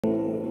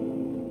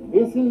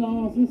It's so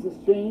long since a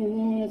stranger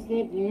woman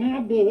slept in my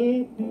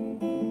bed.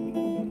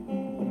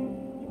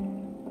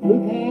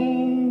 Look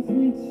how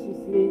sweet she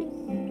sleeps.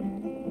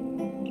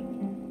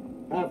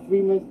 How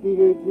free must be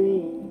her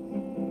dreams.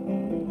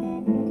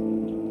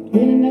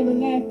 In another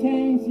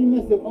lifetime she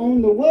must have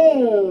owned the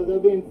world or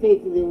been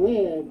faithfully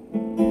wed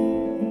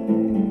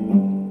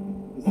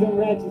to some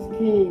righteous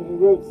king who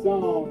wrote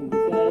songs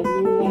beside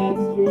moonlight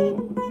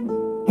streams.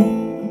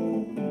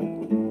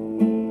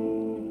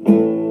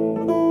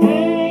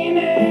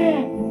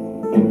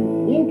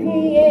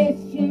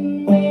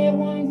 Creation where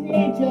one's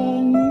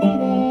nature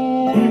neither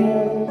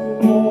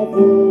honors nor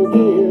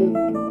forgives.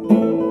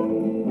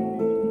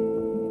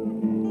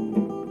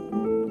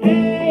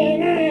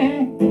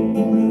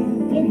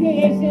 In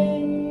creation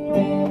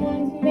where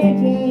one's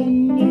nature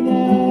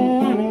neither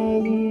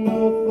honors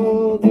nor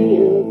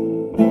forgives.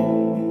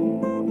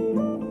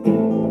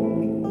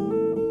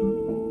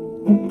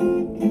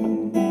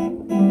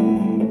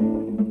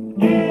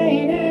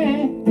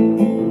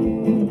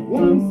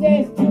 One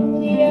says to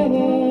the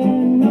other,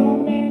 no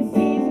man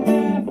sees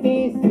my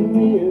face and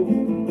lives.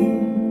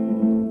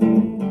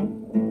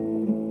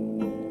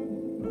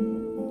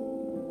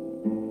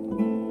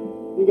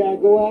 You gotta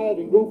go out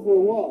and go for a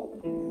walk.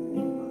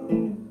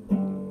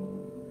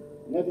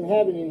 Nothing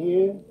happening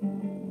here.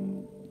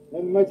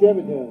 Nothing much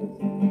ever does.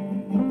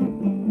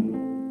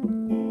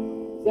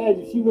 Besides,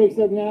 if she wakes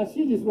up now,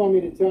 she just want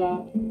me to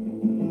talk.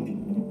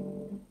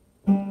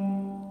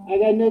 I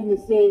got nothing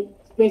to say,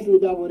 especially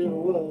about whatever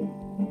was.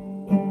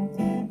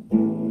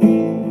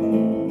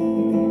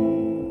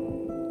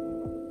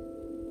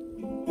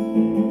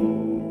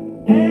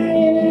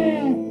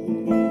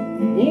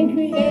 In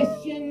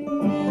creation,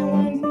 where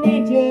one's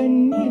nature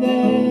neither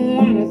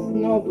honest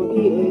nor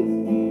forgives.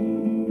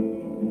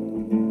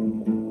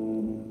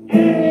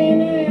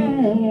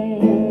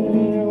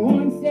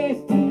 One says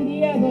to the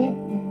other,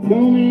 no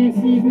man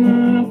sees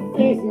my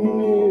face and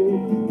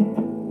lives.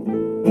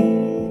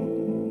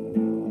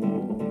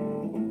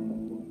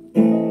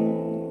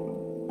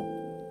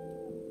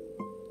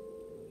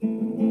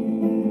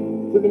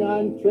 Took an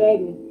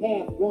untrodden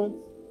path once,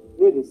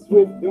 where the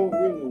swift don't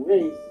win the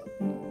race.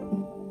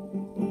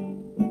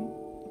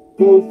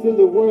 Goes to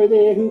the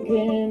worthy who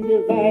can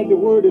divide the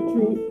word of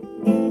truth.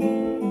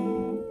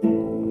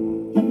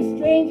 Took a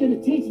stranger to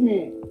teach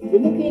me to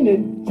look into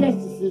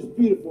justice's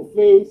beautiful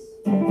face,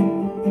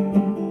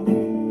 and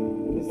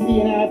to see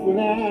an eye for an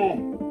eye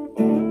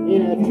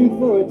and a tooth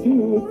for a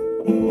tooth.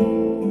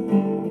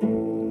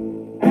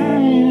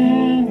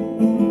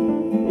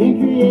 In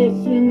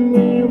creation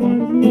where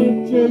one's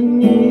nature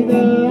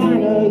neither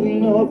honors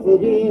nor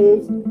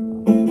forgives.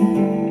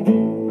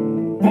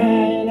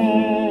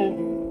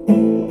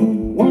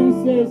 One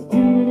says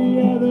to the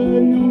other,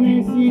 no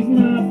man sees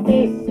my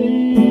face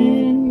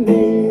and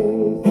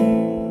lives.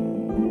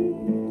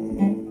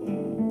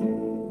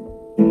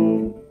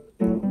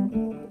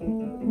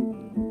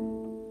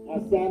 I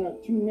sat up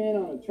two men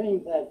on a train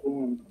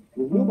platform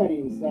with nobody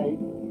in sight.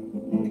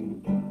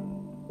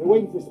 They're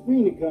waiting for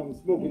spring to come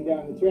smoking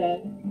down the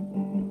track.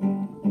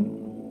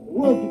 The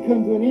world could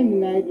come to an end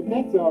tonight, but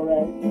that's all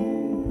right.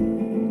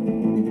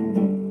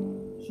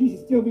 She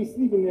should still be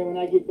sleeping there when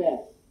I get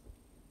back.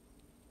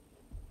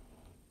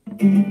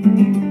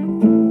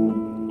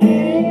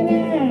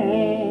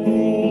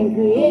 In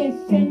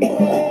creation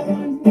where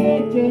one's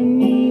nature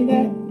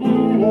neither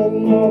honors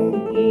nor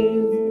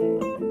forgives.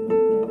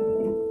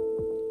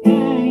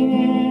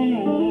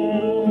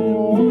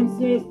 One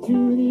says to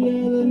the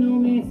other, no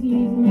man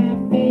sees my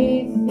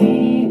face and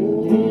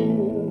lives.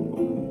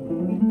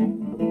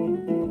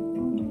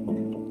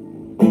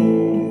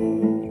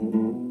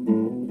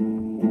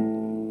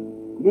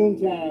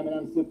 Noontime, and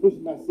I'm still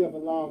pushing myself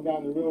along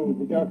down the road,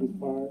 the darkest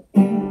part.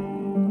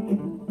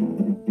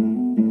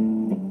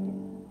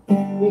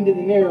 Into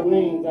the narrow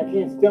lanes, I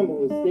can't stumble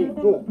or stay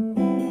put.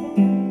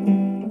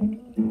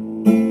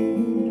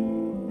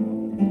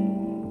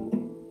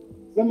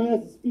 Someone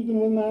else is speaking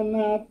with my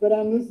mouth, but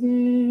I'm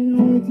listening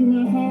only to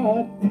my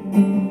heart.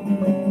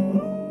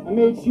 I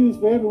made shoes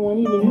for everyone,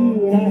 even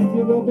you, and I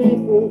still go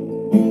barefoot.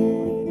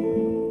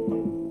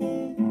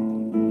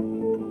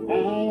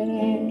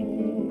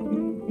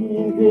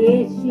 In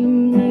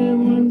creation